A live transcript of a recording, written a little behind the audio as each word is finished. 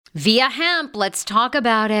Via Hemp, let's talk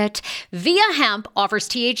about it. Via Hemp offers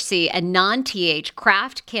THC and non-TH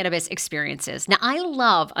craft cannabis experiences. Now, I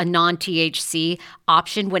love a non-THC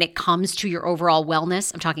option when it comes to your overall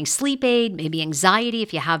wellness. I'm talking sleep aid, maybe anxiety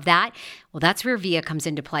if you have that. Well, that's where Via comes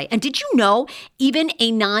into play. And did you know even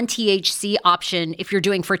a non-THC option, if you're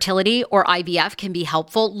doing fertility or IVF, can be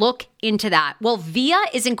helpful? Look into that. Well, Via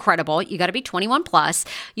is incredible. You got to be 21 plus.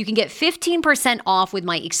 You can get 15% off with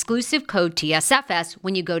my exclusive code TSFS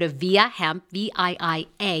when you go to Via Hemp,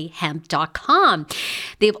 VIIA hemp.com.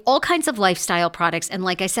 They have all kinds of lifestyle products. And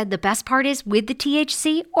like I said, the best part is with the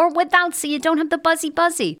THC or without, so you don't have the buzzy.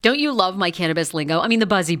 Don't you love my cannabis lingo? I mean, the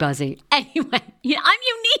buzzy. Anyway, I'm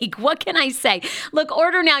unique. What can I say? Look,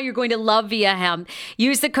 order now. You're going to love Via Hemp.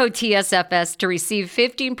 Use the code TSFS to receive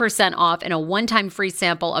 15% off and a one-time free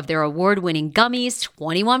sample of their award-winning gummies,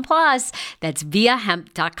 21 plus. That's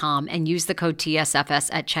viahemp.com, and use the code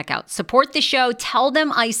TSFS at checkout. Support the show. Tell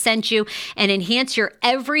them I sent you, and enhance your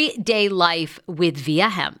everyday life with Via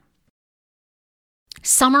Hemp.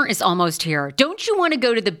 Summer is almost here. Don't you want to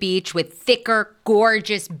go to the beach with thicker,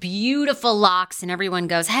 gorgeous, beautiful locks, and everyone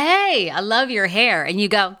goes, "Hey, I love your hair," and you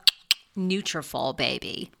go, "Nutrafol,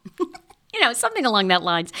 baby." Something along that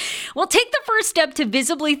lines. Well, take the first step to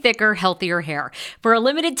visibly thicker, healthier hair. For a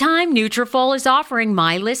limited time, Nutrafol is offering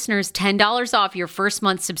my listeners $10 off your first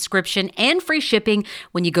month subscription and free shipping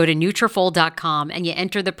when you go to Nutrafol.com and you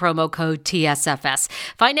enter the promo code TSFS.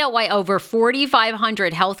 Find out why over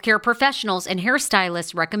 4,500 healthcare professionals and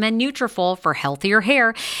hairstylists recommend Nutrafol for healthier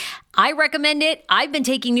hair. I recommend it. I've been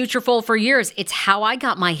taking Nutrafol for years. It's how I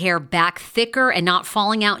got my hair back thicker and not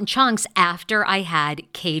falling out in chunks after I had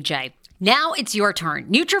KJ. Now it's your turn.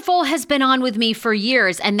 Nutrafol has been on with me for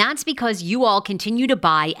years, and that's because you all continue to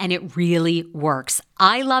buy, and it really works.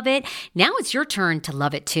 I love it. Now it's your turn to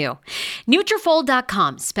love it too.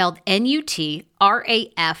 Nutrafol.com, spelled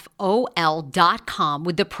Nutrafol.com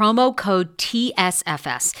with the promo code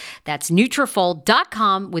TSFS. That's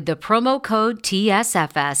Nutrafol.com with the promo code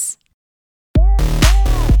TSFS.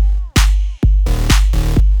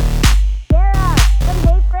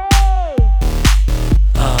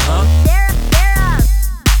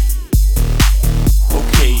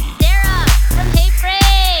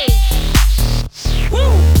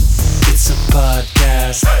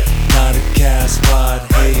 Not a cast pod,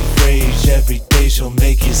 hey, Frase, every day she'll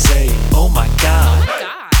make you say, oh my God.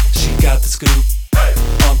 She got the scoop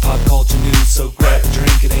on pop culture news, so grab a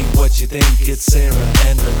drink, it ain't what you think, it's Sarah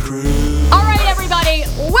and the crew. All right, everybody,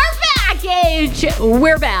 we're back, Age.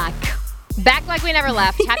 We're back. Back like we never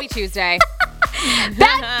left. Happy Tuesday.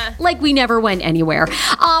 Back like we never went anywhere.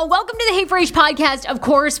 Welcome to the Hey Frase podcast. Of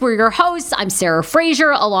course, we're your hosts. I'm Sarah Fraser,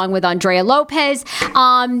 along with Andrea Lopez.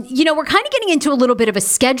 We're kind of getting into a little bit of a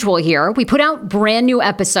schedule here. We put out brand new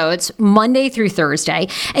episodes Monday through Thursday.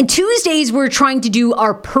 And Tuesdays, we're trying to do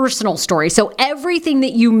our personal story. So everything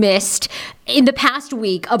that you missed in the past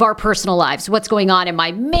week of our personal lives. What's going on in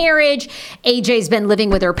my marriage. AJ's been living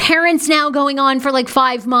with her parents now going on for like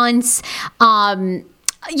 5 months. And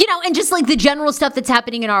just like the general stuff that's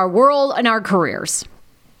happening in our world and our careers.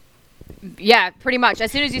 Yeah, pretty much.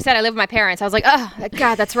 As soon as you said I live with my parents, I was like, oh,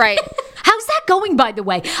 God, that's right. How's that going, by the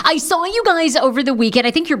way? I saw you guys over the weekend.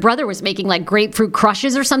 I think your brother was making like grapefruit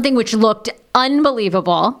crushes or something, which looked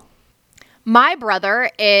unbelievable. My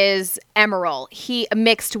brother is Emerald. He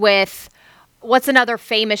mixed with, what's another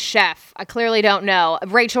famous chef? I clearly don't know.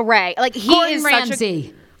 Rachel Ray. Like he Gordon is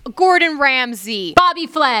Ramsay. Gordon Ramsay. Bobby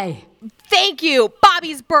Flay. Thank you.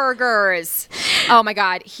 Bobby's Burgers. Oh my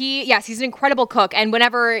God. He's an incredible cook. And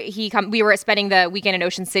whenever we were spending the weekend in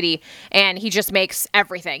Ocean City, and he just makes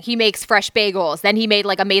everything. He makes fresh bagels. Then he made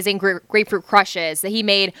like amazing grapefruit crushes. He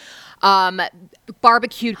made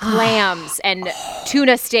barbecued clams and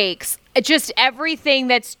tuna steaks. Just everything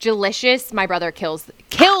that's delicious. My brother kills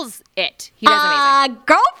it. He does amazing.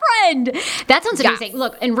 Girlfriend. That sounds amazing. Yeah.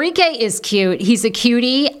 Look, Enrique is cute. He's a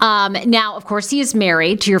cutie. Now, of course, he is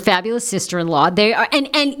married to your fabulous sister-in-law. They are, and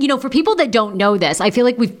for people that don't know this, I feel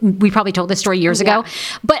like we probably told this story years ago,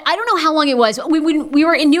 but I don't know how long it was. We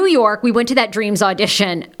were in New York. We went to that Dreams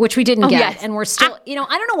audition, which we didn't get, yes. And we're still, I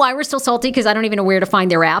don't know why we're still salty because I don't even know where to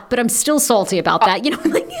find their app, but I'm still salty about that.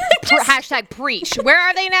 Hashtag preach. Where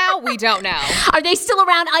are they now? We don't know. Are they still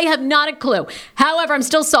around? I have not a clue. However, I'm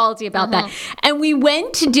still salty about that. And we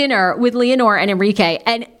went to dinner with Leonore and Enrique,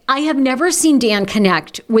 and I have never seen Dan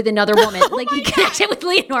connect with another woman like he connected with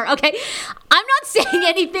Leonore. Okay, I'm not saying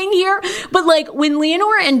anything here, but like when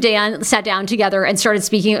Leonore and Dan sat down together and started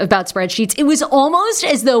speaking about spreadsheets, it was almost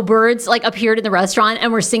as though birds like appeared in the restaurant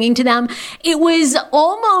and were singing to them. It was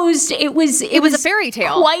a fairy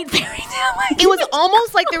tale. Quite fairy tale. It was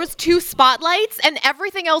almost like there was two spotlights and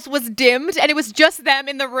everything else was dimmed and it was just them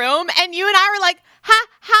in the room. And you and I were like,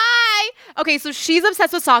 hi. Okay, so she's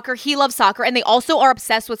obsessed with soccer. He loves soccer. And they also are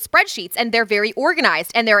obsessed with spreadsheets. And they're very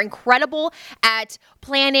organized. And they're incredible at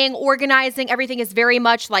planning, organizing. Everything is very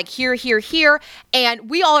much like here. And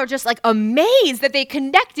we all are just like amazed that they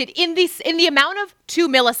connected in the amount of 2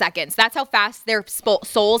 milliseconds. That's how fast their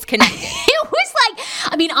souls connected. It was like,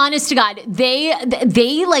 I mean, honest to God, they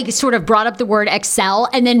like sort of brought up the word Excel.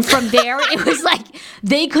 And then from there, it was like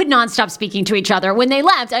they could not stop speaking to each other. When they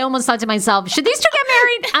left, I almost thought to myself, should these two get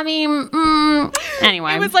married? I mean,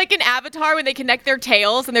 anyway. It was like an Avatar when they connect their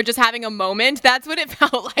tails and they're just having a moment. That's what it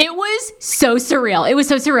felt like. It was so surreal. It was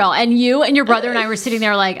so surreal. And you and your brother and I were sitting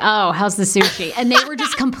there like, oh, how's the sushi? And they were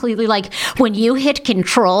just completely like, when you hit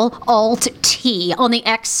Control-Alt-T on the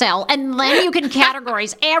Excel, and then you can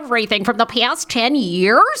categorize everything from the past 10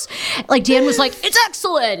 years. Like Dan was like, it's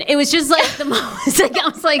excellent. It was just like the most, like, I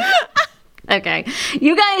was like, okay,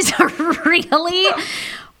 you guys are really,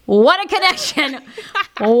 what a connection.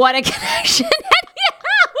 What a connection.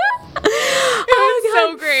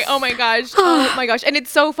 So great. Oh my gosh. And it's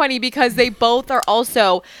so funny because they both are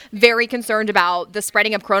also very concerned about the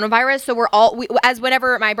spreading of coronavirus. So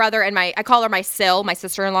whenever my brother and I call her my Sil, my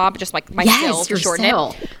sister-in-law, but just like my Sil to shorten it.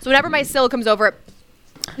 So whenever my Sil comes over,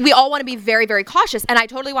 we all want to be very, very cautious, and I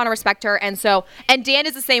totally want to respect her. And Dan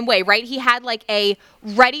is the same way, right? He had like a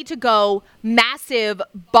ready to go massive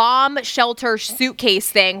bomb shelter suitcase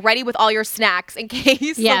thing ready with all your snacks in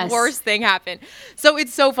case the worst thing happened. So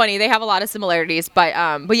it's so funny. They have a lot of similarities, but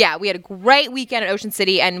yeah, we had a great weekend at Ocean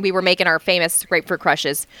City and we were making our famous grapefruit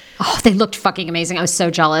crushes. Oh, they looked fucking amazing. I was so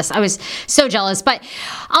jealous. But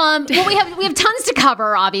well, we have tons to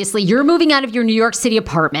cover, obviously. You're moving out of your New York City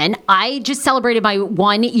apartment. I just celebrated my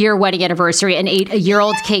 1-year wedding anniversary and ate a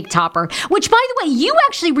year-old cake topper, which, by the way, you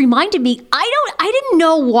actually reminded me. I didn't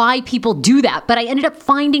know why people do that, but I ended up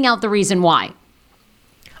finding out the reason why.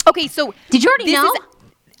 Okay, so did you already know?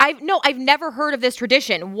 I've never heard of this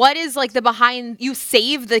tradition. What is like the behind, you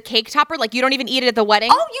save the cake topper? Like you don't even eat it at the wedding?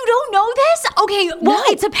 Oh, you don't know this? Okay, well,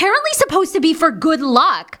 it's apparently supposed to be for good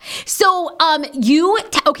luck. So,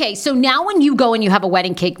 so now when you go and you have a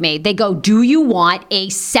wedding cake made, they go, do you want a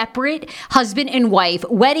separate husband and wife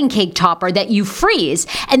wedding cake topper that you freeze?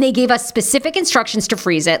 And they gave us specific instructions to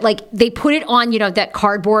freeze it. Like they put it on, that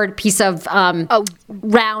cardboard piece of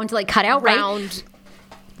round, like cutout, round. Right?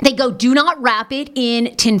 They go, do not wrap it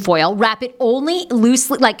in tinfoil. Wrap it only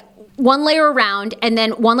loosely, like one layer around and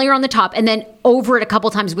then one layer on the top and then over it a couple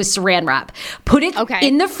times with saran wrap. Put it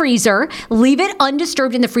in the freezer. Leave it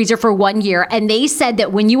undisturbed in the freezer for 1 year. And they said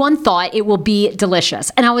that when you unthaw it, it will be delicious.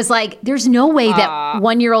 And I was like, there's no way that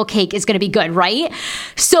 1-year-old cake is going to be good, right?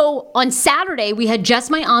 So on Saturday, we had just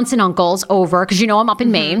my aunts and uncles over because I'm up in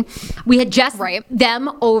Maine. We had just them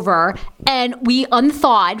over and we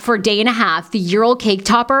unthawed for a day and a half the year-old cake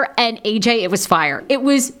topper. And AJ, it was fire. It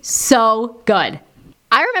was so good.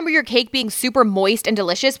 I remember your cake being super moist and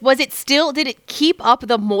delicious. Did it keep up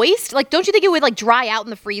the moist? Like, don't you think it would like dry out in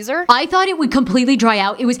the freezer? I thought it would completely dry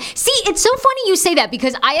out. It's so funny you say that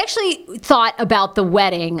because I actually thought about the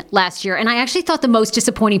wedding last year and I actually thought the most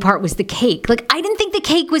disappointing part was the cake. Like, I didn't think the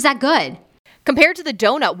cake was that good. Compared to the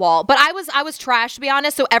donut wall, but I was trash to be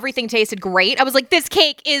honest, so everything tasted great. I was like, this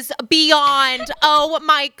cake is beyond. Oh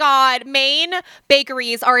my God, Maine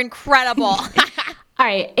bakeries are incredible. All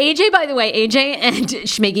right, AJ and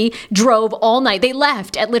Schmiggy drove all night. They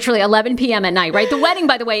left at literally 11 p.m. at night, right? The wedding,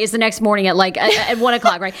 by the way, is the next morning at at 1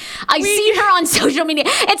 o'clock, right? I see her on social media.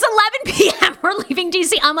 It's 11 p.m. We're leaving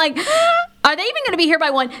DC. I'm like, are they even going to be here by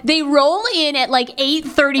 1? They roll in at like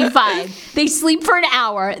 8:35. They sleep for an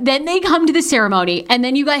hour. Then they come to the ceremony. And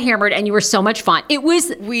then you got hammered and you were so much fun. It was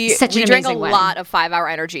such an amazing wedding. We drank a lot of 5-hour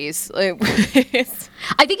energies.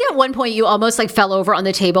 I think at one point you almost like fell over on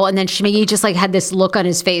the table and then Schmiggy just like had this look on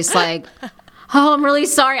his face like, oh, I'm really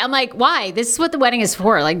sorry. I'm like, why? This is what the wedding is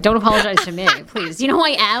for. Like, don't apologize to me, please. You know who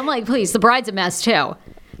I am? Like, please, the bride's a mess too.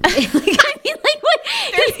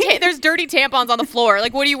 There's dirty tampons on the floor.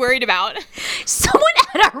 Like, what are you worried about? Someone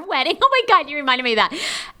at our wedding, oh my God, you reminded me of that.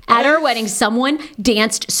 At our wedding, someone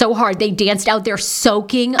danced so hard. They danced out their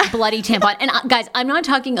soaking bloody tampon. And guys, I'm not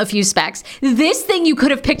talking a few specks. This thing, you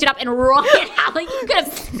could have picked it up and run it out. Like, you could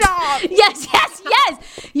have... Stop. Yes.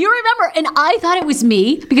 You remember. And I thought it was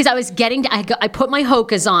me because I was I put my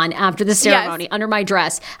hokas on after the ceremony under my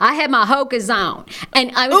dress. I had my hokas on.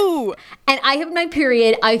 And I had my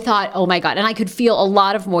period. I thought, oh my God. And I could feel a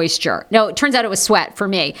lot of moisture. No, it turns out it was sweat for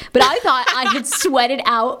me. But I thought I had sweated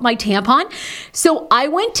out my tampon. So I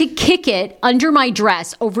went to kick it under my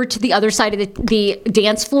dress over to the other side of the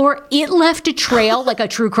dance floor. It left a trail like a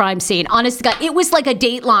true crime scene. Honest to God, it was like a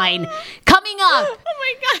Dateline coming up. Oh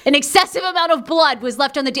my God. An excessive amount of blood was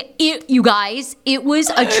left on you guys, it was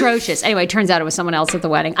atrocious. Anyway, it turns out it was someone else at the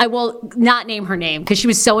wedding. I will not name her name because she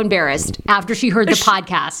was so embarrassed after she heard the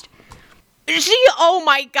podcast. Oh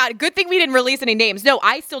my God. Good thing we didn't release any names. No,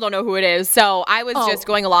 I still don't know who it is. So I was just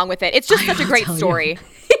going along with it. It's just such a great story.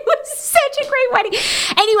 It was such a great wedding.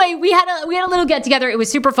 Anyway, we had a little get together. It was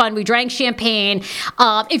super fun. We drank champagne.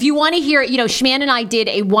 If you want to hear, Schman and I did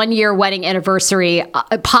a 1-year wedding anniversary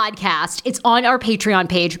podcast. It's on our Patreon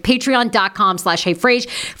page, patreon.com/HeyFrase.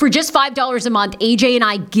 For just $5 a month, AJ and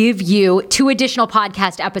I give you 2 additional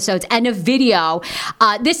podcast episodes and a video.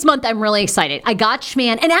 This month, I'm really excited. I got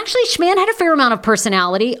Schman, and actually Schman had a fair amount of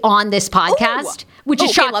personality on this podcast, which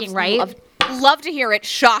is shocking, right? Love to hear it.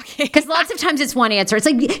 Shocking. Because lots of times it's one answer. It's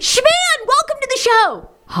like, Schman, welcome to the show.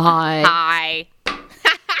 Hi.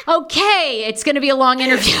 Okay, it's going to be a long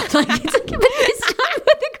interview. But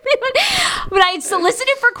I had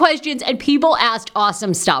solicited for questions, and people asked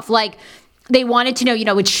awesome stuff. Like, they wanted to know,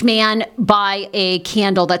 would Schman buy a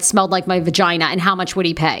candle that smelled like my vagina, and how much would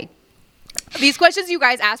he pay? These questions you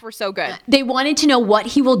guys asked were so good. They wanted to know what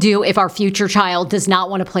he will do if our future child does not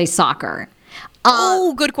want to play soccer.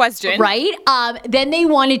 Good question. Right? Then they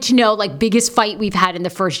wanted to know, biggest fight we've had in the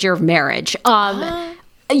first year of marriage. How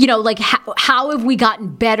have we gotten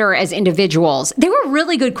better as individuals? They were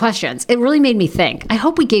really good questions. It really made me think. I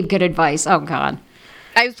hope we gave good advice. Oh, God.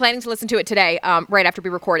 I was planning to listen to it today, right after we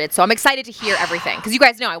recorded. So I'm excited to hear everything. Because you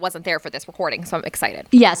guys know I wasn't there for this recording, so I'm excited.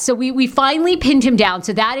 Yes, so we finally pinned him down.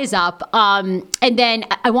 So that is up. And then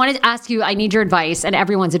I wanted to ask you, I need your advice and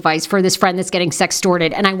everyone's advice for this friend that's getting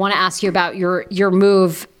sextorted. And I want to ask you about your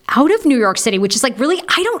move out of New York City, which is really,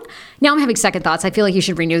 now I'm having second thoughts. I feel like you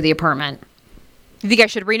should renew the apartment. You think I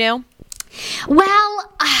should renew?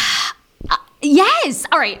 Well, yes.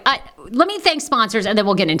 All right. Let me thank sponsors and then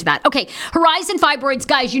we'll get into that. Okay. Horizon Fibroids.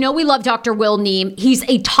 Guys, we love Dr. Will Neem. He's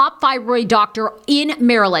a top fibroid doctor in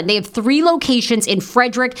Maryland. They have 3 locations in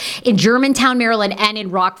Frederick, in Germantown, Maryland, and in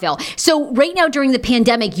Rockville. So right now during the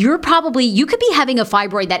pandemic, you could be having a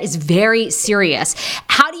fibroid that is very serious.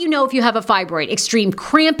 How do you know if you have a fibroid? Extreme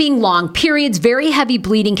cramping, long periods, very heavy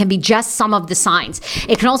bleeding can be just some of the signs.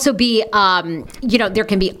 It can also be, there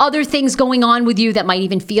can be other things going on with you that might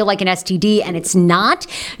even feel like an STD, and it's not.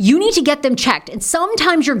 You need to get them checked. And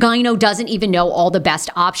sometimes your gyno doesn't even know all the best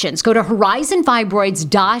options. Go to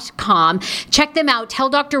horizonfibroids.com. Check them out. Tell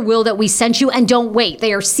Dr. Will that we sent you, and don't wait.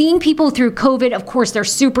 They are seeing people through COVID. Of course, they're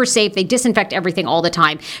super safe. They disinfect everything all the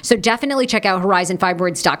time. So definitely check out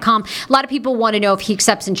horizonfibroids.com. A lot of people want to know if he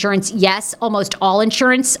accepts insurance. Yes, almost all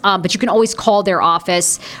insurance, but you can always call their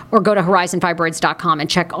office or go to horizonfibroids.com and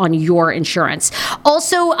check on your insurance.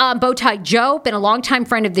 Also, Bowtie Joe, been a longtime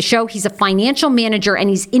friend of the show. He's a financial manager and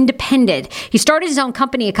he's independent. He started his own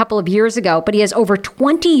company a couple of years ago, but he has over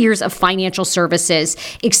 20 years of financial services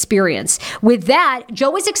experience. With that,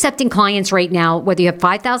 Joe is accepting clients right now, whether you have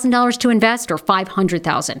 $5,000 to invest or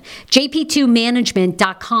 $500,000.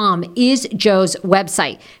 jp2management.com is Joe's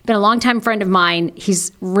website. Been a longtime friend of mine.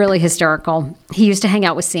 He's really hysterical. He used to hang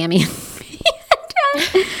out with Sammy.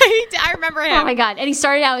 I remember him. Oh my God. And he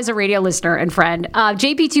started out as a radio listener and friend.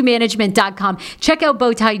 jp2management.com. Check out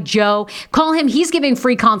Bowtie Joe. Call him. He's giving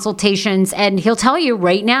free consultations and he'll tell you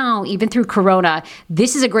right now, even through Corona,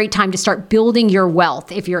 this is a great time to start building your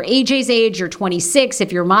wealth. If you're AJ's age, you're 26.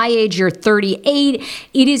 If you're my age, you're 38.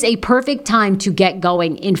 It is a perfect time to get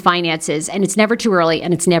going in finances. And it's never too early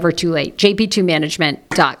and it's never too late.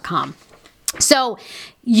 jp2management.com. So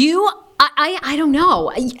I don't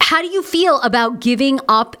know. How do you feel about giving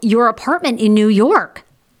up your apartment in New York?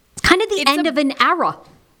 It's kind of the end of an era.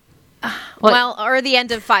 Well, or the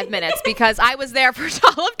end of 5 minutes because I was there for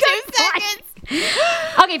all of 2 seconds.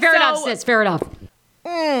 Okay, fair enough, sis. Fair enough.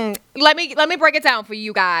 Let me break it down for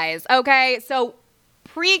you guys. Okay, so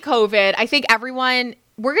pre-COVID, I think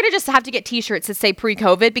we're going to just have to get t-shirts that say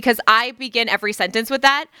pre-COVID because I begin every sentence with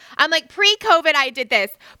that. I'm like, pre-COVID, I did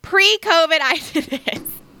this. Pre-COVID, I did this.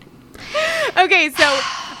 Okay, so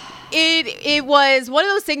it was one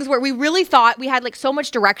of those things where we really thought we had so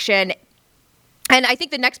much direction. And I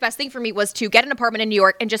think the next best thing for me was to get an apartment in New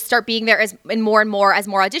York and just start being there and more as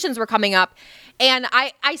more auditions were coming up. And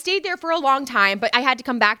I stayed there for a long time, but I had to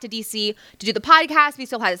come back to DC to do the podcast. We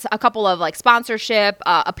still had a couple of like sponsorship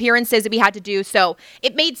appearances that we had to do. So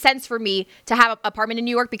it made sense for me to have an apartment in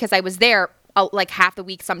New York because I was there like half the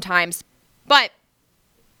week sometimes. But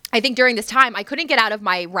I think during this time, I couldn't get out of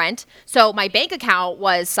my rent. So my bank account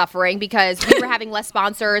was suffering because we were having less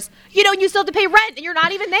sponsors. You know, you still have to pay rent and you're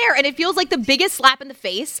not even there. And it feels like the biggest slap in the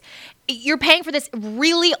face. You're paying for this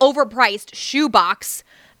really overpriced shoebox.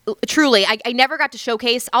 Truly, I never got to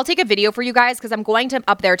showcase. I'll take a video for you guys because I'm going to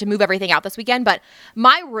up there to move everything out this weekend. But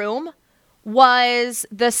my room was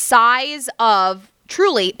the size of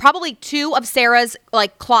truly probably two of Sarah's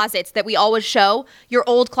like closets that we always show, your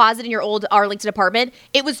old closet in your old Arlington apartment.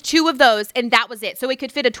 It was two of those and that was it. So it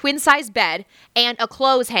could fit a twin size bed and a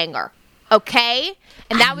clothes hanger. Okay?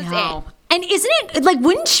 And that was it. And isn't it like,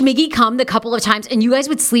 wouldn't Schmiggy come the couple of times and you guys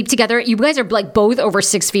would sleep together? You guys are like both over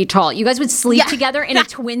 6 feet tall. You guys would sleep together in a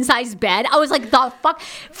twin size bed. I was like, the fuck?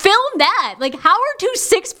 Film that. Like, how are two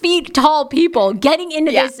 6 feet tall people getting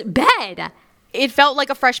into this bed? It felt like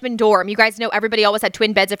a freshman dorm. You guys know everybody always had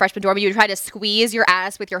twin beds at freshman dorm. You would try to squeeze your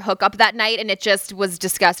ass with your hookup that night, and it just was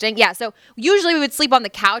disgusting. Yeah, so usually we would sleep on the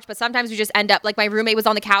couch, but sometimes we just end up, like my roommate was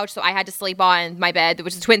on the couch, so I had to sleep on my bed,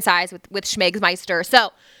 which is twin size with Schmigsmeister.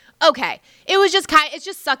 So, okay. It was just it's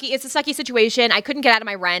just sucky. It's a sucky situation. I couldn't get out of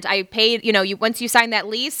my rent. I paid, once you sign that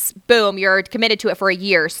lease, boom, you're committed to it for a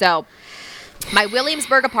year. So my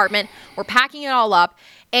Williamsburg apartment, we're packing it all up.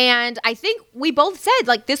 And I think we both said,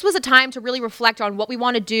 like, this was a time to really reflect on what we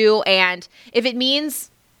want to do. And if it means,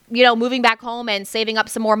 moving back home and saving up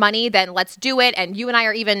some more money, then let's do it. And you and I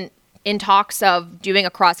are even in talks of doing a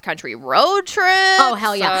cross-country road trip. Oh,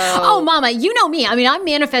 hell yeah. Oh, mama, you know me. I mean, I'm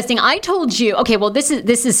manifesting. I told you, okay, well, this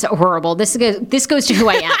is horrible. This goes to who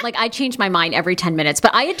I am. Like, I change my mind every 10 minutes.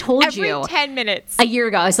 But I had told you. Every 10 minutes. A year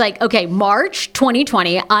ago. I was like, okay, March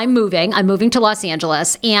 2020, I'm moving to Los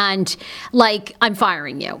Angeles. And, like, I'm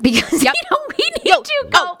firing you. Because, we need to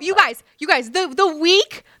go. Oh, you guys, the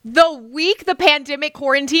week the pandemic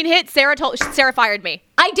quarantine hit, Sarah fired me.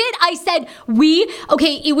 I did. I said,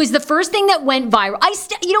 it was the first thing that went viral.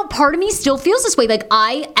 Part of me still feels this way. Like,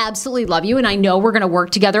 I absolutely love you and I know we're going to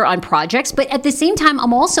work together on projects. But at the same time,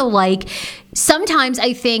 I'm also like, sometimes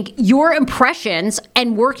I think your impressions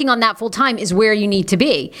and working on that full time is where you need to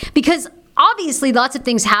be. Because obviously lots of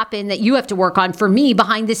things happen that you have to work on for me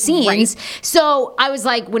behind the scenes. Right. So I was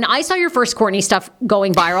like, when I saw your first Courtney stuff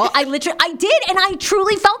going viral, I did. And I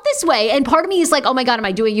truly felt this way. And part of me is like, oh my God, am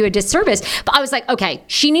I doing you a disservice? But I was like, okay,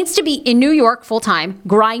 she needs to be in New York full time,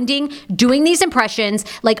 grinding, doing these impressions.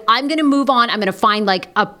 Like, I'm going to move on. I'm going to find like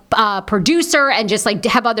a producer and just like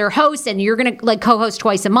have other hosts. And you're going to like co-host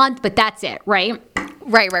twice a month, but that's it. Right.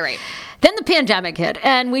 Then the pandemic hit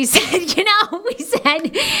and we said,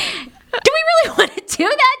 do we really want to do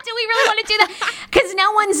that? Because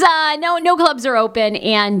no clubs are open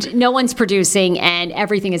and no one's producing and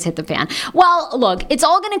everything has hit the fan. Well, look, it's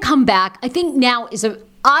all going to come back. I think now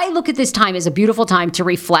I look at this time as a beautiful time to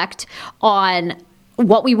reflect on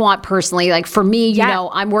what we want personally. Like for me,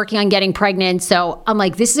 I'm working on getting pregnant. So I'm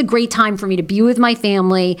like, this is a great time for me to be with my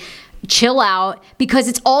family, chill out, because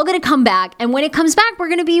it's all going to come back. And when it comes back, we're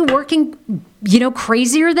going to be working,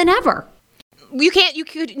 crazier than ever.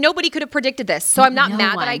 Nobody could have predicted this. So I'm not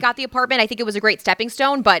mad that I got the apartment. I think it was a great stepping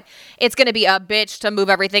stone, but it's going to be a bitch to move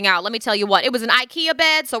everything out. Let me tell you what, it was an IKEA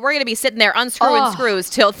bed. So we're going to be sitting there unscrewing screws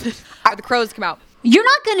till the crows come out. You're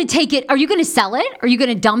not going to take it. Are you going to sell it? Are you going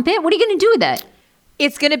to dump it? What are you going to do with it?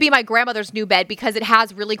 It's going to be my grandmother's new bed because it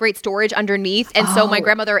has really great storage underneath. And so my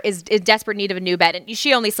grandmother is desperate need of a new bed. And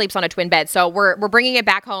she only sleeps on a twin bed. So we're bringing it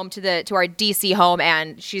back home to our DC home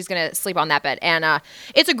and she's going to sleep on that bed. And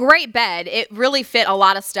it's a great bed. It really fit a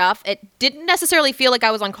lot of stuff. It didn't necessarily feel like I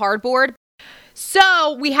was on cardboard.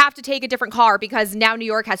 So we have to take a different car because now New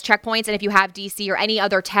York has checkpoints. And if you have DC or any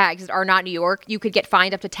other tags that are not New York, you could get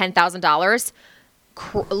fined up to $10,000.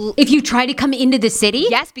 If you try to come into the city?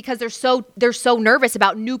 Yes, because they're so nervous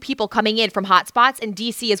about new people coming in from hotspots, and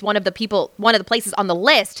DC is one of the places on the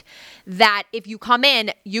list that if you come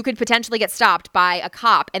in, you could potentially get stopped by a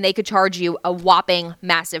cop and they could charge you a whopping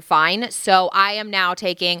massive fine. So I am now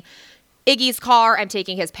taking Iggy's car, I'm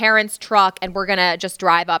taking his parents' truck, and we're gonna just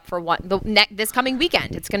drive up for this coming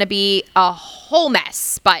weekend. It's gonna be a whole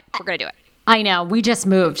mess, but we're gonna do it. I know. We just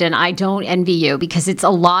moved and I don't envy you because it's a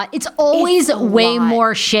lot. It's always way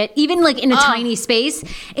more shit. Even like in a tiny space,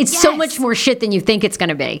 it's so much more shit than you think it's going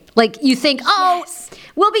to be. Like you think,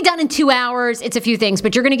 we'll be done in 2 hours. It's a few things,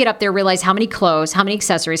 but you're going to get up there, realize how many clothes, how many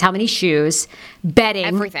accessories, how many shoes, bedding.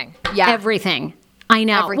 Everything. Yeah. Everything. I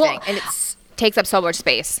know. Everything. Well, and it takes up so much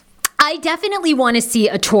space. I definitely want to see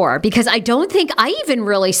a tour because I don't think I even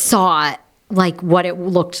really saw like what it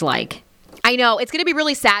looked like. I know. It's going to be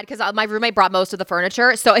really sad because my roommate brought most of the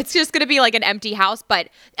furniture. So it's just going to be like an empty house. But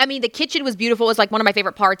I mean, the kitchen was beautiful. It was like one of my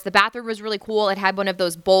favorite parts. The bathroom was really cool. It had one of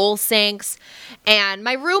those bowl sinks. And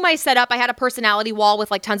my room I set up, I had a personality wall with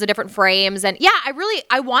like tons of different frames. And yeah,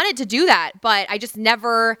 I wanted to do that. But I just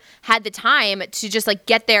never had the time to just like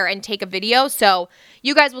get there and take a video. So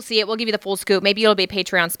you guys will see it. We'll give you the full scoop. Maybe it'll be a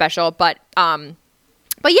Patreon special. But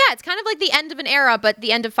yeah, it's kind of like the end of an era, but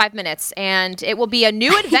the end of 5 minutes. And it will be a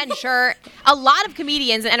new adventure. A lot of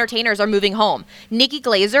comedians and entertainers are moving home. Nikki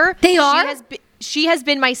Glazer. They are? She has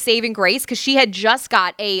been my saving grace because she had just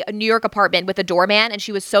got a New York apartment with a doorman, and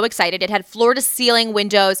she was so excited. It had floor-to-ceiling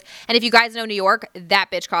windows. And if you guys know New York,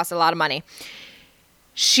 that bitch costs a lot of money.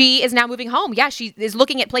 She is now moving home. Yeah, she is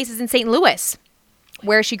looking at places in St. Louis,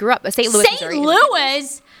 where she grew up. St. Louis, St.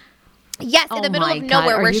 Louis? Yes, in the middle of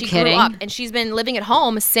nowhere where she grew up. And she's been living at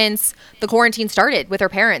home since the quarantine started with her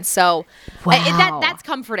parents. So that's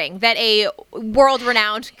comforting that a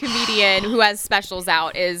world-renowned comedian who has specials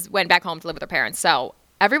out went back home to live with her parents. So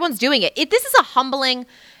everyone's doing it. This is a humbling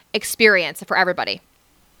experience for everybody.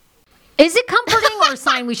 Is it comforting or a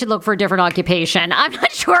sign we should look for a different occupation? I'm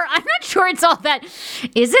not sure it's all that.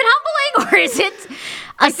 Is it humbling or is it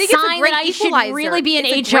a sign that I should really be in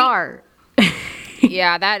HR?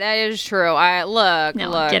 Yeah, that is true. Look,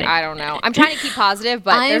 I don't know. I'm trying to keep positive,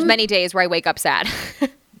 but there's many days where I wake up sad.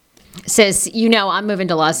 Sis, I'm moving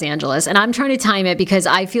to Los Angeles, and I'm trying to time it because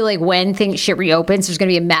I feel like when shit reopens, there's going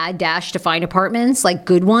to be a mad dash to find apartments, like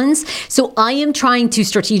good ones. So I am trying to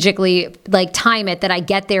strategically time it that I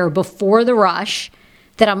get there before the rush,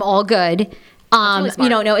 that I'm all good.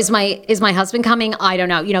 Really is my husband coming? I don't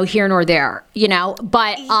know, here nor there,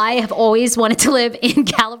 but I have always wanted to live in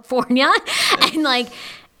California. And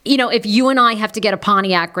if you and I have to get a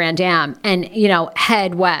Pontiac Grand Am and,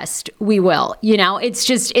 head west, we will,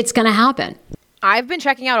 it's going to happen. I've been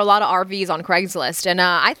checking out a lot of RVs on Craigslist, and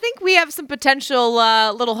I think we have some potential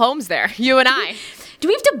little homes there, you and I. Do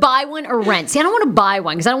we have to buy one or rent? See, I don't want to buy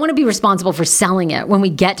one because I don't want to be responsible for selling it when we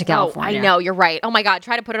get to California. I know, you're right. Oh my God,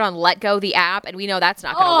 try to put it on Let Go, the app, and we know that's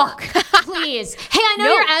not going to work. Please. Hey, I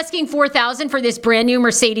know you're asking $4,000 for this brand new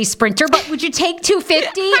Mercedes Sprinter, but would you take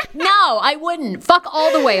 $250? No, I wouldn't. Fuck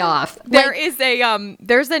all the way off. There's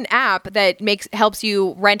an app that helps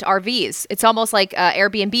you rent RVs. It's almost like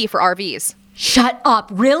Airbnb for RVs. Shut up.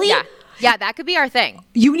 Really? Yeah, that could be our thing.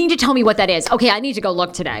 You need to tell me what that is. Okay, I need to go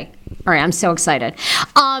look today. All right, I'm so excited.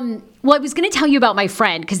 Well, I was going to tell you about my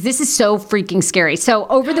friend because this is so freaking scary. So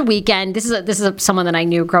over the weekend, this is someone that I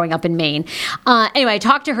knew growing up in Maine. Anyway, I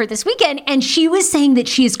talked to her this weekend, and she was saying that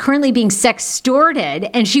she is currently being sextorted,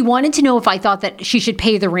 and she wanted to know if I thought that she should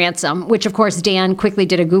pay the ransom, which of course Dan quickly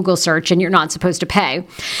did a Google search, and you're not supposed to pay.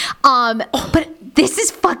 But this is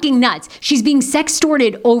fucking nuts. She's being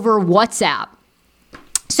sextorted over WhatsApp.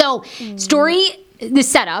 So, the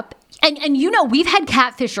setup. And we've had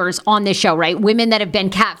catfishers on this show, right? Women that have been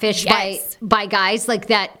catfished by guys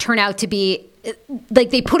that turn out to be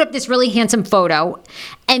they put up this really handsome photo,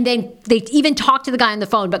 and then they even talk to the guy on the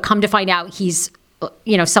phone, but come to find out he's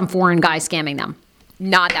some foreign guy scamming them.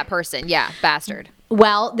 Not that person. Yeah, bastard.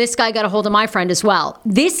 Well, this guy got a hold of my friend as well.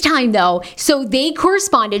 This time, though, so they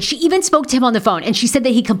corresponded. She even spoke to him on the phone, and she said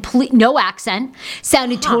that he no accent,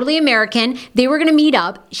 sounded totally American. They were going to meet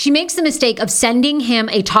up. She makes the mistake of sending him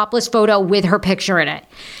a topless photo with her picture in it.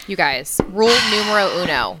 You guys, rule numero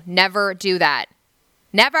uno. Never do that.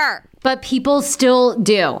 Never. But people still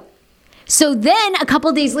do. So then a couple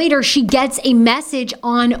of days later, she gets a message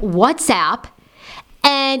on WhatsApp,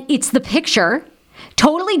 and it's the picture.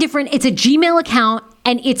 Totally different. It's a Gmail account,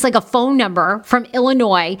 and it's like a phone number from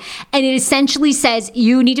Illinois, and it essentially says,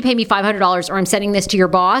 you need to pay me $500 or I'm sending this to your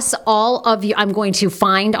boss. All of you, I'm going to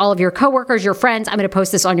find all of your coworkers, your friends. I'm going to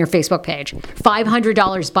post this on your Facebook page.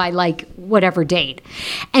 $500 by whatever date.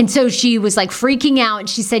 And so she was freaking out, and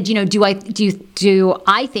she said, do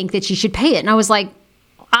I think that she should pay it? And I was like,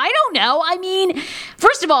 I don't know. I mean,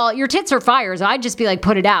 first of all, your tits are fire, so I'd just be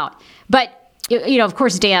put it out. But of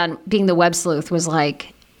course, Dan, being the web sleuth, was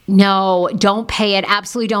like, no, don't pay it.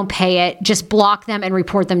 Absolutely don't pay it. Just block them and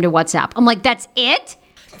report them to WhatsApp. I'm like, that's it?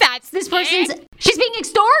 She's being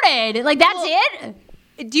extorted. That's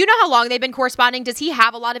it? Do you know how long they've been corresponding? Does he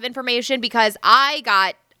have a lot of information? Because I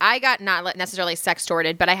got not necessarily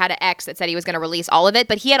sextorted, but I had an ex that said he was going to release all of it,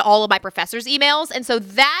 but he had all of my professor's emails. And so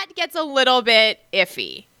that gets a little bit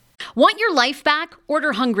iffy. Want your life back?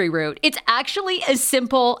 Order Hungry Root. It's actually as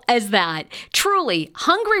simple as that. Truly,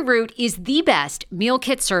 Hungry Root is the best meal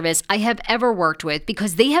kit service I have ever worked with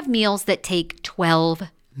because they have meals that take 12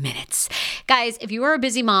 minutes. Guys, if you are a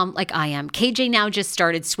busy mom like I am, KJ now just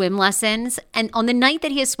started swim lessons. And on the night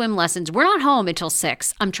that he has swim lessons, we're not home until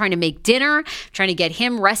 6. I'm trying to make dinner, trying to get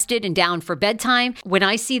him rested and down for bedtime. When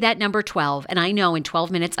I see that number 12, and I know in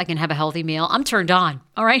 12 minutes I can have a healthy meal, I'm turned on.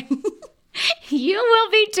 All right. You will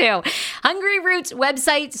be too. Hungry Roots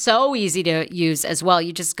website, so easy to use as well.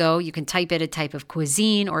 You just go, you can type in a type of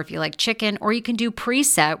cuisine, or if you like chicken, or you can do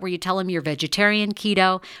preset where you tell them you're vegetarian,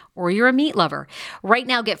 keto, or you're a meat lover. Right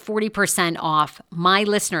now, get 40% off. My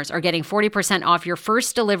listeners are getting 40% off your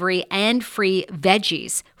first delivery and free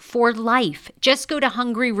veggies for life. Just go to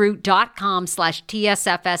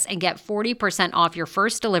hungryroot.com/TSFS and get 40% off your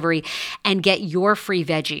first delivery and get your free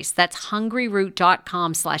veggies. That's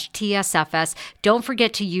hungryroot.com/TSFS. Don't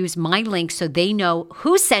forget to use my link so they know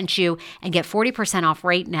who sent you and get 40% off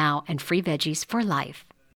right now and free veggies for life.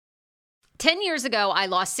 10 years ago, I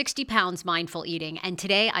lost 60 pounds mindful eating, and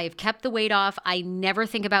today I have kept the weight off. I never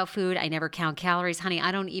think about food. I never count calories. Honey,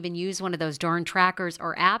 I don't even use one of those darn trackers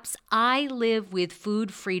or apps. I live with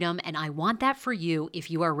food freedom, and I want that for you if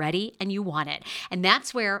you are ready and you want it. And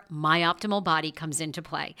that's where My Optimal Body comes into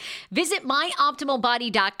play. Visit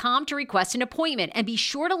myoptimalbody.com to request an appointment, and be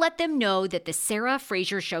sure to let them know that the Sarah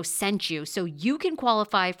Fraser Show sent you so you can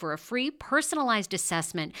qualify for a free personalized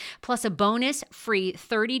assessment plus a bonus free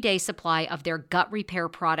 30-day supply of their gut repair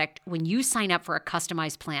product when you sign up for a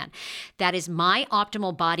customized plan. That is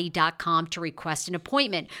myoptimalbody.com to request an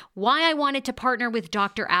appointment. Why I wanted to partner with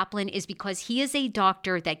Dr. Applin is because he is a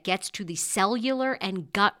doctor that gets to the cellular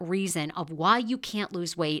and gut reason of why you can't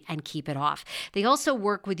lose weight and keep it off. They also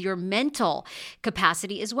work with your mental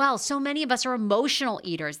capacity as well. So many of us are emotional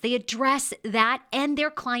eaters. They address that, and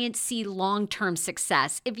their clients see long-term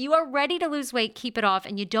success. If you are ready to lose weight, keep it off,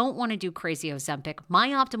 and you don't want to do crazy Ozempic,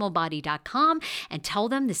 myoptimalbody.com, and tell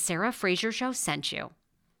them the Sarah Fraser Show sent you.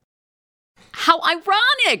 How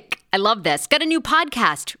ironic! I love this. Got a new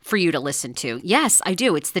podcast for you to listen to. Yes, I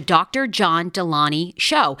do. It's the Dr. John Delaney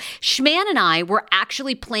Show. Schman and I were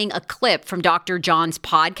actually playing a clip from Dr. John's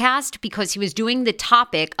podcast because he was doing the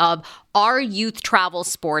topic of are youth travel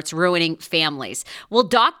sports ruining families? Well,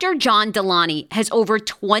 Dr. John Delaney has over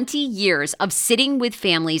 20 years of sitting with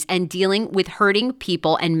families and dealing with hurting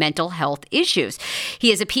people and mental health issues. He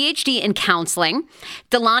has a PhD in counseling.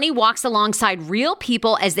 Delaney walks alongside real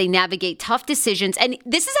people as they navigate tough decisions. And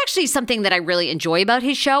this is actually something that I really enjoy about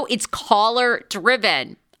his show. It's caller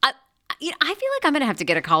driven. I feel like I'm going to have to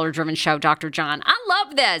get a caller-driven show, Dr. John. I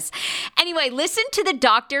love this. Anyway, listen to the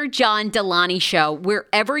Dr. John Delaney Show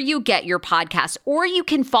wherever you get your podcasts, or you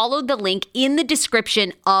can follow the link in the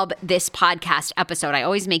description of this podcast episode. I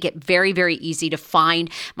always make it very, very easy to find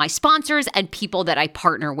my sponsors and people that I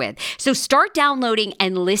partner with. So start downloading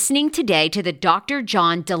and listening today to the Dr.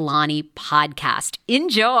 John Delaney podcast.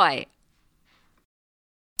 Enjoy.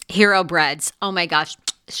 Hero breads. Oh my gosh.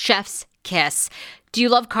 Chef's kiss. Do you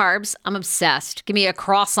love carbs? I'm obsessed. Give me a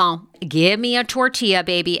croissant. Give me a tortilla,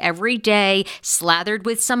 baby, every day, slathered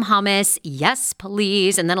with some hummus. Yes,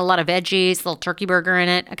 please. And then a lot of veggies, a little turkey burger in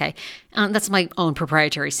it. Okay. That's my own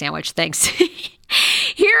proprietary sandwich. Thanks.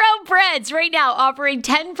 Hero Breads right now offering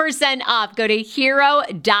 10% off. Go to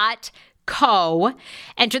hero.co.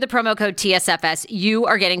 Enter the promo code TSFS. You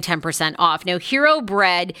are getting 10% off. Now, Hero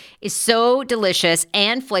Bread is so delicious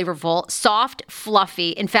and flavorful, soft,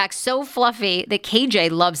 fluffy. In fact, so fluffy that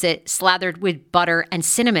KJ loves it slathered with butter and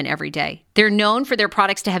cinnamon every day. They're known for their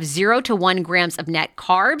products to have 0 to 1 grams of net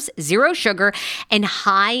carbs, 0 sugar, and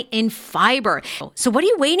high in fiber. So what are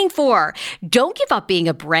you waiting for? Don't give up being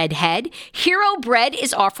a breadhead. Hero Bread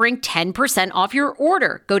is offering 10% off your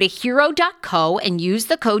order. Go to hero.co and use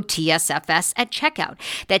the code TSFS at checkout.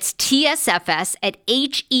 That's TSFS at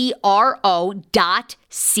HERO.CO.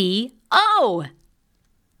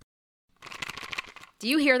 Do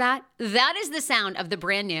you hear that? That is the sound of the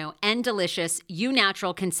brand new and delicious Eu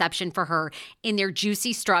Natural Conception for Her in their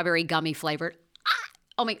juicy strawberry gummy flavor.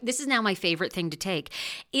 Oh my, this is now my favorite thing to take.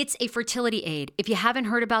 It's a fertility aid. If you haven't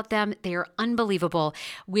heard about them, they are unbelievable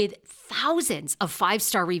with thousands of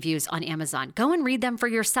 5-star reviews on Amazon. Go and read them for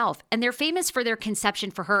yourself. And they're famous for their Conception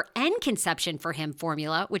for Her and Conception for Him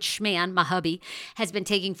formula, which Schman, my hubby, has been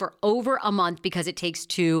taking for over a month because it takes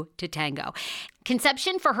 2 to tango.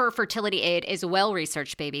 Conception for Her fertility aid is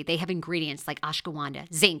well-researched, baby. They have ingredients like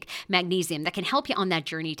ashwagandha, zinc, magnesium that can help you on that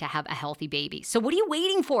journey to have a healthy baby. So what are you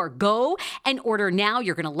waiting for? Go and order now.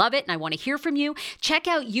 You're going to love it, and I want to hear from you. Check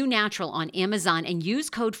out Eu Natural on Amazon and use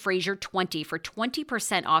code Fraser20 for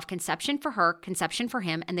 20% off Conception for Her, Conception for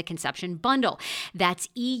Him, and the Conception Bundle. That's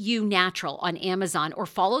EU Natural on Amazon, or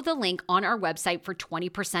follow the link on our website for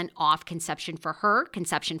 20% off Conception for Her,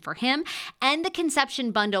 Conception for Him, and the Conception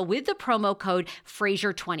Bundle with the promo code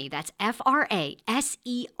Fraser20. That's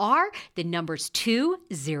Fraser, the numbers 20.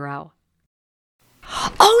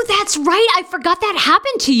 Oh, that's right. I forgot that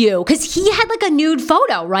happened to you because he had like a nude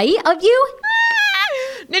photo, right, of you?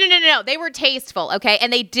 No. They were tasteful, okay?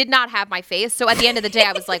 And they did not have my face. So at the end of the day,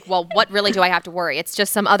 I was like, well, what really do I have to worry? It's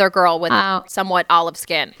just some other girl with somewhat olive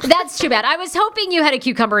skin. That's too bad. I was hoping you had a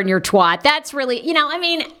cucumber in your twat. That's really,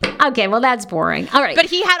 okay, well, that's boring. All right. But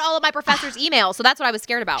he had all of my professor's emails, so that's what I was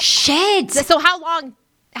scared about. Shit. So how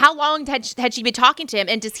long had she been talking to him,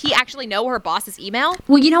 and does he actually know her boss's email?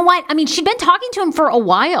 Well, you know what? I mean, she'd been talking to him for a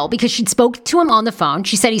while because she'd spoke to him on the phone.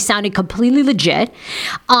 She said he sounded completely legit.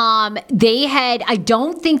 I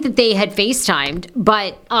don't think that they had FaceTimed,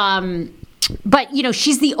 but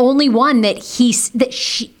she's the only one that he's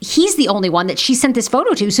the only one that she sent this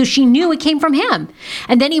photo to, so she knew it came from him.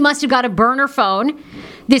 And then he must have got a burner phone,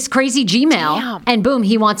 this crazy Gmail, and boom,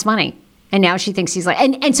 he wants money. And now she thinks he's like,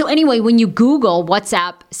 and so anyway, when you Google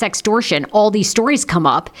WhatsApp sextortion, all these stories come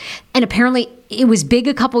up. And apparently it was big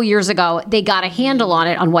a couple years ago. They got a handle on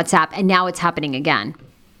it on WhatsApp, and now it's happening again.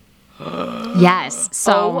 Yes.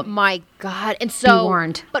 So, oh my God. And so, be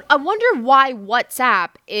warned. But I wonder why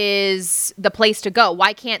WhatsApp is the place to go.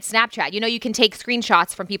 Why can't Snapchat? You can take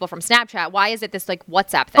screenshots from people from Snapchat. Why is it this like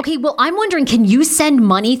WhatsApp thing? Okay. Well, I'm wondering, can you send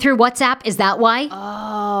money through WhatsApp? Is that why?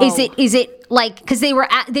 Oh. Is it like, because they were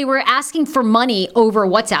asking for money over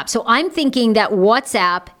WhatsApp. So I'm thinking that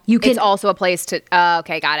WhatsApp, you can. It's also a place to.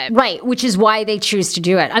 Okay, got it. Right, which is why they choose to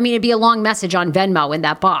do it. I mean, it'd be a long message on Venmo in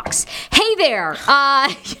that box. Hey there,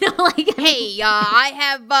 Hey, I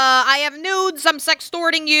have nudes. I'm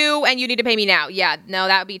sextorting you, and you need to pay me now. Yeah, no,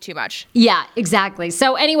 that would be too much. Yeah, exactly.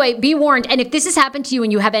 So anyway, be warned. And if this has happened to you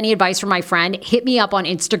and you have any advice for my friend, hit me up on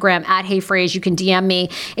Instagram at HeyFrase. You can DM me.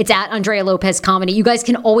 It's at Andrea Lopez Comedy. You guys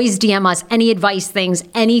can always DM us any advice things,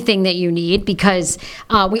 anything that you need, because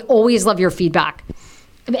we always love your feedback.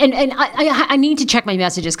 And I need to check my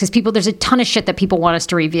messages because there's a ton of shit that people want us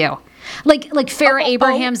to review. Like Farrah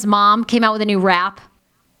Abraham's mom came out with a new rap.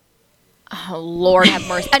 Oh, Lord have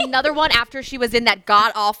mercy. Another one after she was in that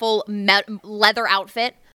god-awful leather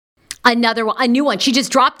outfit. Another one, a new one. She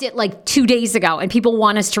just dropped it like 2 days ago and people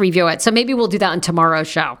want us to review it. So maybe we'll do that on tomorrow's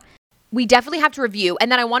show. We definitely have to review.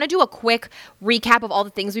 And then I want to do a quick recap of all the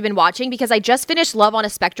things we've been watching because I just finished Love on a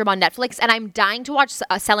Spectrum on Netflix and I'm dying to watch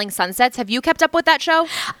Selling Sunsets. Have you kept up with that show?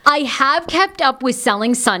 I have kept up with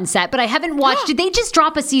Selling Sunset, but I haven't watched. Did they just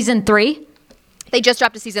drop a season 3? They just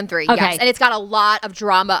dropped a season 3, okay. Yes. And it's got a lot of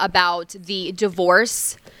drama about the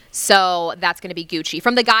divorce. So that's going to be Gucci.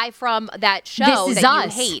 From the guy from that show This Is that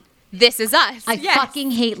Us. You hate. This Is Us. I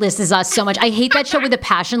fucking hate This Is Us so much. I hate that show with a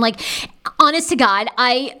passion. Like, honest to God,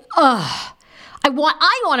 I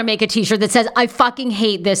want to make a t-shirt that says, I fucking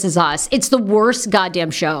hate This Is Us. It's the worst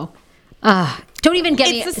goddamn show. Don't even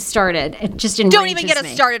get me started. It just enrages Don't even get us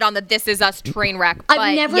started on the This Is Us train wreck.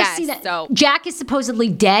 I've never seen that. So. Jack is supposedly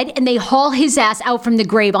dead, and they haul his ass out from the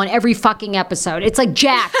grave on every fucking episode. It's like,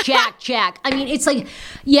 Jack. I mean, it's like,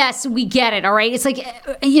 yes, we get it, all right? It's like,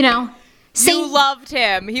 you loved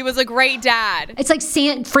him. He was a great dad. It's like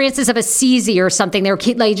Saint Francis of Assisi or something. They were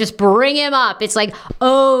like, just bring him up. It's like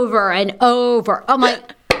over and over. I'm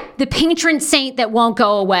like, the patron saint that won't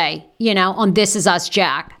go away, on This Is Us,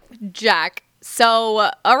 Jack.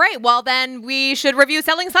 So, all right. Well, then we should review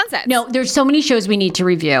Selling Sunset. No, there's so many shows we need to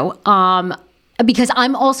review. Because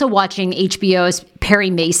I'm also watching HBO's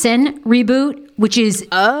Perry Mason reboot, which is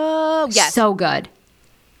so good.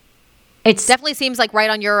 It's definitely seems like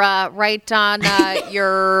right on your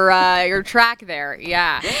your track there.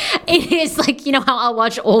 Yeah. It is like, how I'll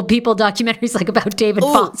watch old people documentaries like about David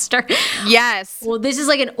Foster. Yes. Well, this is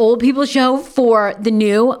like an old people show for the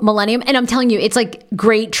new millennium. And I'm telling you, it's like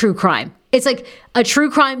great true crime. It's like a true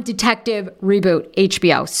crime detective reboot,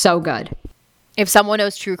 HBO. So good. If someone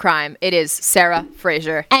knows true crime, it is Sarah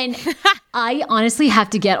Fraser. And I honestly have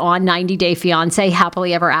to get on 90 Day Fiancé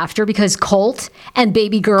Happily Ever After because Colt and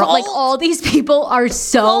Baby Girl, like all these people are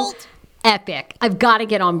so epic. I've got to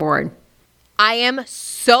get on board. I am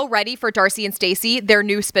so ready for Darcy and Stacey, their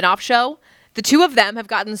new spinoff show. The two of them have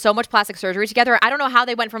gotten so much plastic surgery together. I don't know how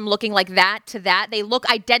they went from looking like that to that. They look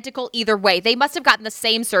identical either way. They must have gotten the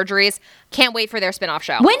same surgeries. Can't wait for their spinoff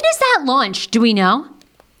show. When does that launch? Do we know?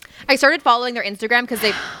 I started following their Instagram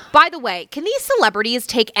because by the way, can these celebrities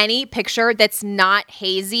take any picture that's not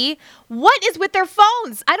hazy? What is with their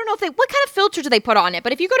phones? I don't know what kind of filter do they put on it?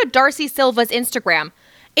 But if you go to Darcy Silva's Instagram,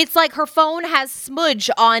 it's like her phone has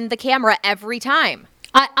smudge on the camera every time.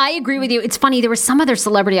 I agree with you. It's funny. There was some other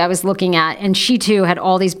celebrity I was looking at, and she too had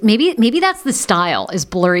all these. Maybe that's the style is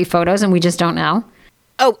blurry photos, and we just don't know.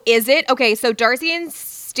 Oh, is it? Okay, so Darcy and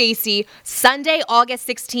Stacy, Sunday, August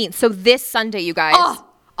 16th. So this Sunday, you guys. Oh,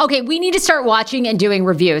 okay. We need to start watching and doing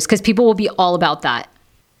reviews because people will be all about that.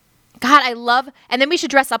 God, I love, and then we should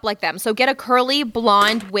dress up like them. So get a curly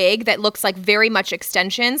blonde wig that looks like very much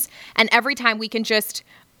extensions. And every time we can just,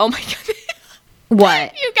 oh my God.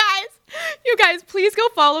 What? You guys, please go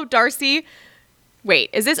follow Darcy.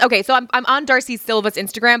 Wait, is this, okay, so I'm on Darcy Silva's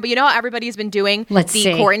Instagram, but you know how everybody's been doing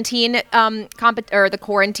quarantine, the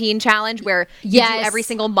quarantine challenge where you do every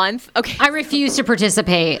single month? Okay. I refuse to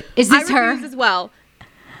participate. Is this her? I refuse as well.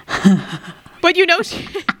 But you know,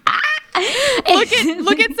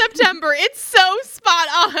 look at September. It's so spot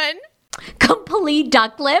on. Complete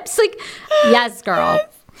duck lips. Like, yes, girl.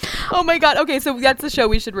 Oh my God. Okay, so that's the show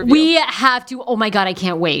we should review. We have to. Oh my God, I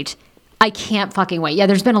can't wait. I can't fucking wait. Yeah,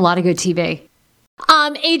 there's been a lot of good TV.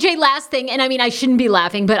 AJ, last thing, and I mean, I shouldn't be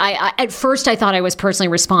laughing, but I at first I thought I was personally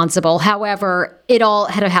responsible. However, it all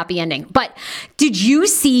had a happy ending. But did you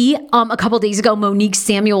see a couple days ago, Monique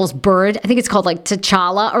Samuel's bird, I think it's called like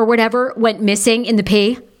T'Challa or whatever, went missing in the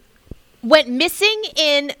P? Went missing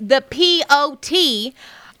in the POT.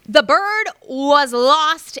 The bird was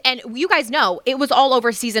lost, and you guys know it was all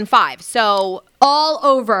over season 5. So all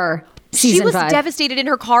over. She was devastated in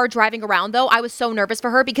her car driving around, though. I was so nervous for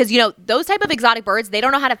her because, you know, those type of exotic birds, they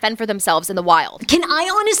don't know how to fend for themselves in the wild. Can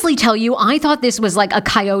I honestly tell you, I thought this was like a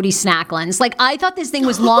coyote snacklands. Like, I thought this thing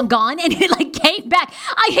was long gone and it like came back.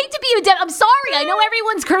 I hate to be I'm sorry. I know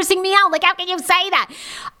everyone's cursing me out. Like, how can you say that?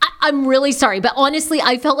 I'm really sorry. But honestly,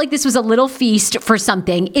 I felt like this was a little feast for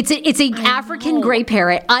something. It's a African gray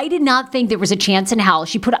parrot. I did not think there was a chance in hell.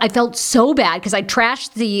 I felt so bad because I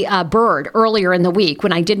trashed the bird earlier in the week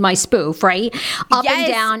when I did my spoof. Right? Up and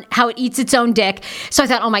down, how it eats its own dick. So I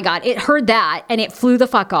thought, oh my God, it heard that and it flew the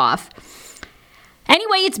fuck off.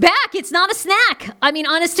 Anyway, it's back. It's not a snack. I mean,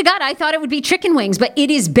 honest to God, I thought it would be chicken wings, but it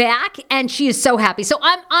is back and she is so happy. So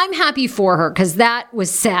I'm happy for her because that was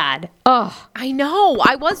sad. Oh, I know.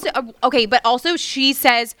 I was okay, but also she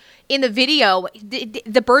says in the video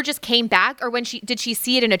the bird just came back, or did she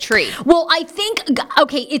see it in a tree? Well, I think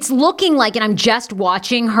it's looking like, and I'm just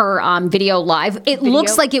watching her video live. It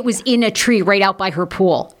looks like it was in a tree right out by her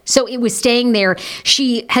pool. So it was staying there.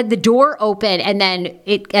 She had the door open, and then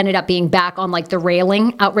it ended up being back on like the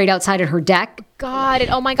railing right outside of her deck. Got it.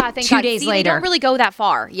 Oh my God. Thank God. 2 days later. They don't really go that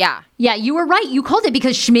far. Yeah. Yeah, you were right. You called it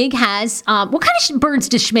because Schmig has, what kind of birds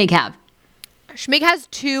does Schmig have? Schmig has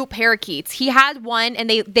 2 parakeets. He had one, and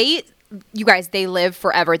they you guys, they live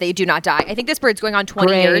forever. They do not die. I think this bird's going on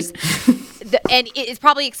 20 years. And it's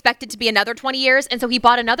probably expected to be another 20 years. And so he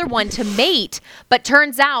bought another one to mate. But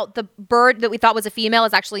turns out the bird that we thought was a female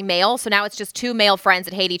is actually male. So now it's just 2 male friends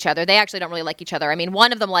that hate each other. They actually don't really like each other. I mean,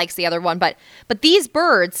 one of them likes the other one. But these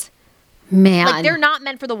birds, man, like, they're not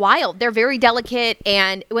meant for the wild. They're very delicate.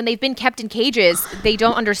 And when they've been kept in cages, they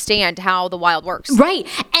don't understand how the wild works. Right.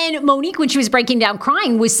 And Monique, when she was breaking down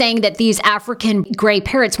crying, was saying that these African gray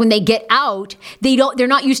parrots, when they get out, they're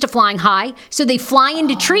not used to flying high. So they fly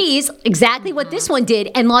into trees, exactly what this one did.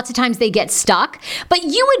 And lots of times they get stuck. But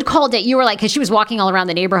you had called it, you were like, because she was walking all around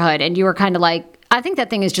the neighborhood and you were kind of like, I think that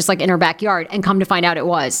thing is just like in her backyard. And come to find out it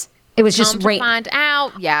was. It was just right. Find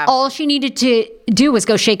out, yeah. All she needed to do was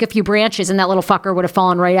go shake a few branches, and that little fucker would have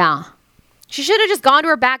fallen right out. She should have just gone to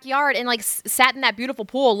her backyard and like sat in that beautiful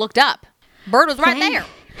pool, looked up. Bird was right there.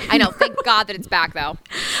 I know. Thank God that it's back, though.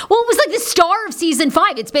 Well, it was like the star of season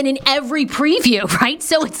 5. It's been in every preview, right?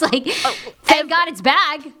 So it's like, thank God it's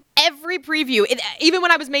back. Every preview, even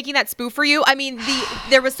when I was making that spoof for you, I mean,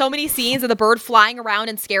 there was so many scenes of the bird flying around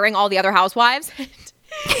and scaring all the other housewives.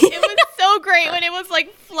 It was so great when it was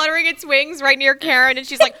like fluttering its wings right near Karen, and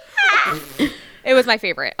she's like, it was my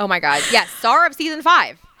favorite. Oh my God. Yes. Star of season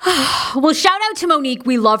 5. Well, shout out to Monique.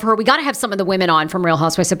 We love her. We got to have some of the women on from Real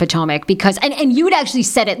Housewives of Potomac because, and you had actually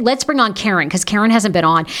said it, let's bring on Karen because Karen hasn't been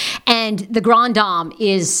on. And the Grand Dame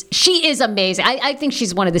she is amazing. I think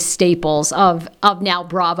she's one of the staples of now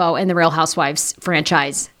Bravo and the Real Housewives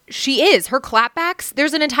franchise. She is. Her clapbacks,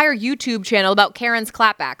 there's an entire YouTube channel about Karen's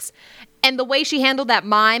clapbacks. And the way she handled that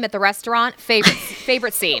mime at the restaurant,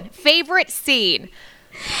 favorite scene. Favorite scene.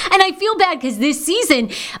 And I feel bad because this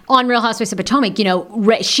season on Real Housewives of Potomac, you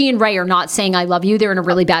know, she and Ray are not saying I love you. They're in a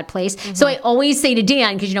really bad place. Mm-hmm. So I always say to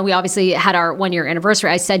Dan, because, you know, we obviously had our 1-year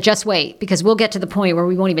anniversary. I said, just wait, because we'll get to the point where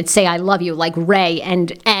we won't even say I love you like Ray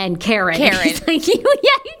and Karen. He's like, he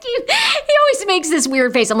always makes this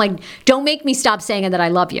weird face. I'm like, don't make me stop saying that I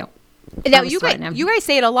love you. Now, you guys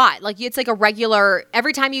say it a lot. Like, it's like a regular,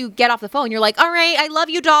 every time you get off the phone, you're like, all right, I love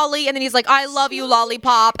you, Dolly. And then he's like, I love you,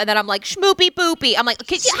 Lollipop. And then I'm like, Schmoopy Poopy. I'm like,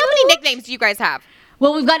 okay, how many nicknames do you guys have?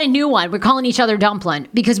 Well, we've got a new one. We're calling each other Dumplin'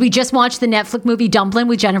 because we just watched the Netflix movie Dumplin'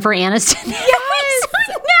 with Jennifer Aniston. Yes!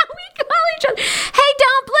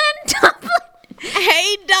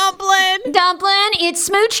 Dumpling. It's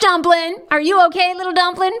Smooch Dumpling. Are you okay, little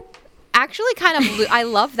Dumpling? Actually, kind of, I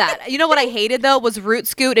love that. You know what I hated, though, was Root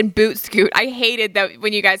Scoot and Boot Scoot. I hated that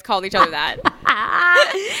when you guys called each other that.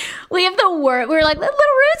 We have the word. We're like, little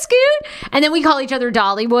Root Scoot. And then we call each other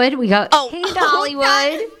Dollywood. We go, hey,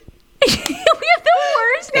 Dollywood. We have the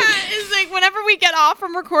worst. Yeah, it's like whenever we get off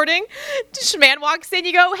from recording, Shman walks in,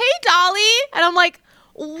 you go, hey, Dolly. And I'm like,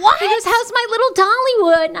 what? He goes, how's my little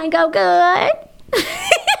Dollywood? And I go, good.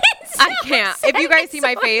 I can't. If you guys see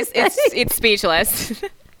my face, it's speechless.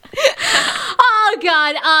 Oh,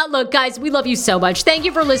 God. Look, guys, we love you so much. Thank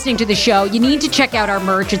you for listening to the show. You need to check out our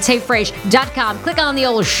merch at safefrase.com. Click on the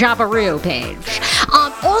old Shopperoo page.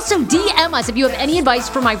 Also, DM us if you have any advice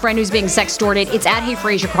for my friend who's being sextorted. It's at Hey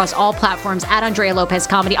Frase across all platforms, at Andrea Lopez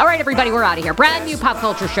Comedy. All right, everybody, we're out of here. Brand new pop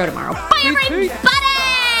culture show tomorrow. Bye, everybody!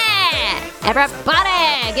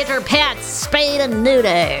 Everybody, get your pets spayed and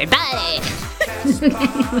neutered. Bye!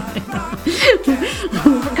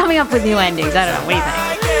 We're coming up with new endings. I don't know. What do you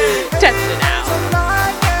think? Test it out.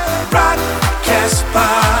 Rock, Casbah,